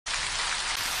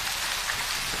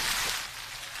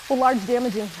Well, large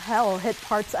damaging hail hit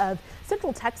parts of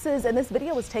central Texas, and this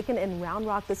video was taken in Round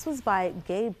Rock. This was by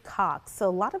Gabe Cox. So a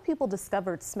lot of people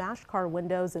discovered smashed car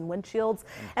windows and windshields,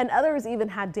 and others even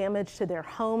had damage to their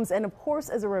homes. And of course,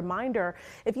 as a reminder,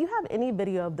 if you have any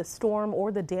video of the storm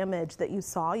or the damage that you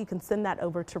saw, you can send that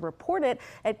over to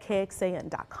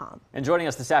reportit@kxan.com. And joining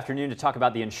us this afternoon to talk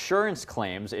about the insurance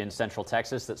claims in Central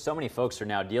Texas that so many folks are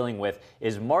now dealing with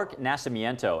is Marc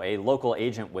Nascimento, a local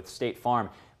agent with State Farm.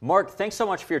 Marc, thanks so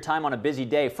much for your time on a busy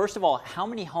day. First of all, how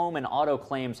many home and auto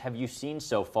claims have you seen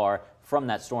so far from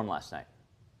that storm last night?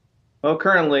 Well,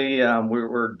 currently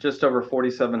we're just over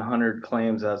 4,700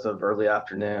 claims as of early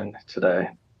afternoon today.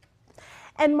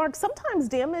 And Marc, sometimes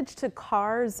damage to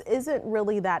cars isn't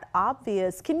really that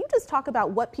obvious. Can you just talk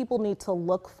about what people need to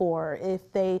look for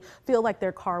if they feel like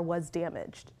their car was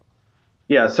damaged?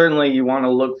 Yeah, certainly you want to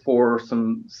look for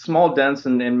some small dents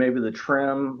and maybe the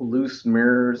trim, loose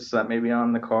mirrors that may be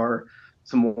on the car,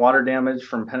 some water damage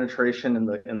from penetration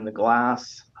in the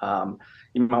glass. You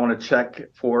might want to check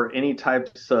for any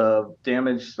types of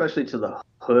damage, especially to the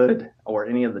hood or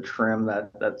any of the trim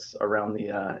that's around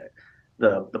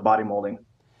the body molding.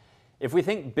 If we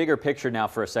think bigger picture now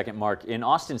for a second, Marc, in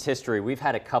Austin's history, we've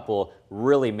had a couple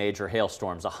really major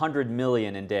hailstorms, 100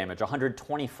 million in damage,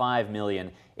 125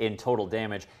 million in total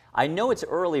damage. I know it's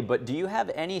early, but do you have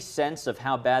any sense of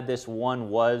how bad this one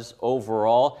was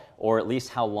overall, or at least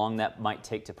how long that might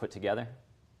take to put together?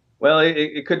 Well,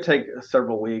 it could take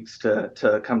several weeks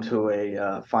to come to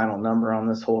a final number on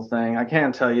this whole thing. I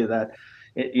can tell you that,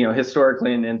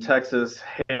 historically in Texas,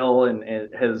 hail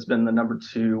it has been the number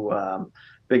two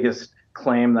biggest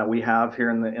claim that we have here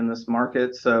in this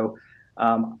market. So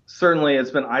certainly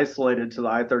it's been isolated to the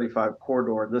I-35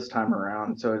 corridor this time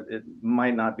around. So it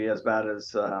might not be as bad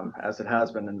as it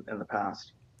has been in the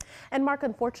past. And Marc,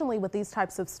 unfortunately, with these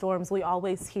types of storms, we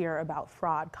always hear about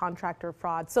fraud, contractor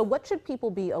fraud. So what should people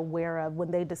be aware of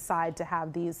when they decide to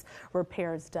have these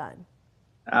repairs done?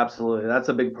 Absolutely. That's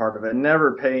a big part of it.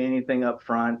 Never pay anything up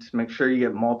front. Make sure you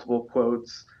get multiple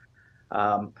quotes.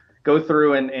 Go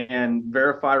through and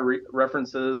verify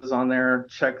references on there,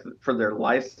 check for their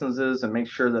licenses and make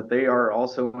sure that they are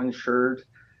also insured.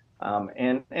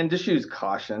 And just use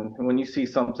caution. When you see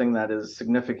something that is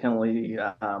significantly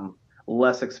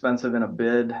less expensive in a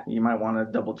bid, you might want to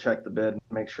double check the bid and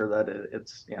make sure that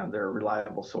it's they're a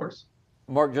reliable source.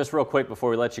 Marc, just real quick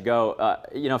before we let you go,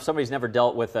 if somebody's never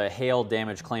dealt with a hail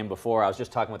damage claim before, I was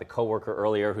just talking with a coworker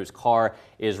earlier whose car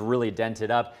is really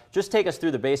dented up. Just take us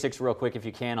through the basics real quick if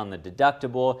you can on the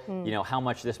deductible, how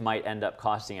much this might end up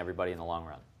costing everybody in the long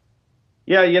run.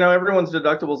 Yeah, everyone's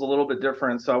deductible is a little bit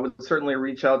different, so I would certainly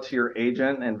reach out to your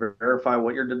agent and verify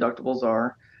what your deductibles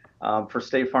are. For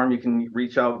State Farm, you can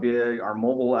reach out via our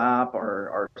mobile app or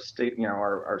our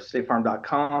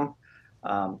statefarm.com.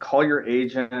 Call your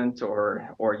agent,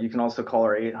 or you can also call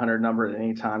our 800 number at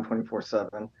any time,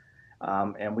 24/7,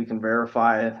 and we can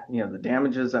verify the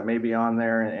damages that may be on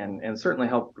there, and certainly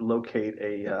help locate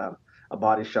a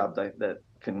body shop that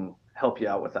can help you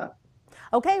out with that.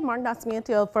 Okay, Marc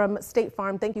Nascimento from State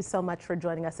Farm, thank you so much for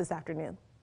joining us this afternoon.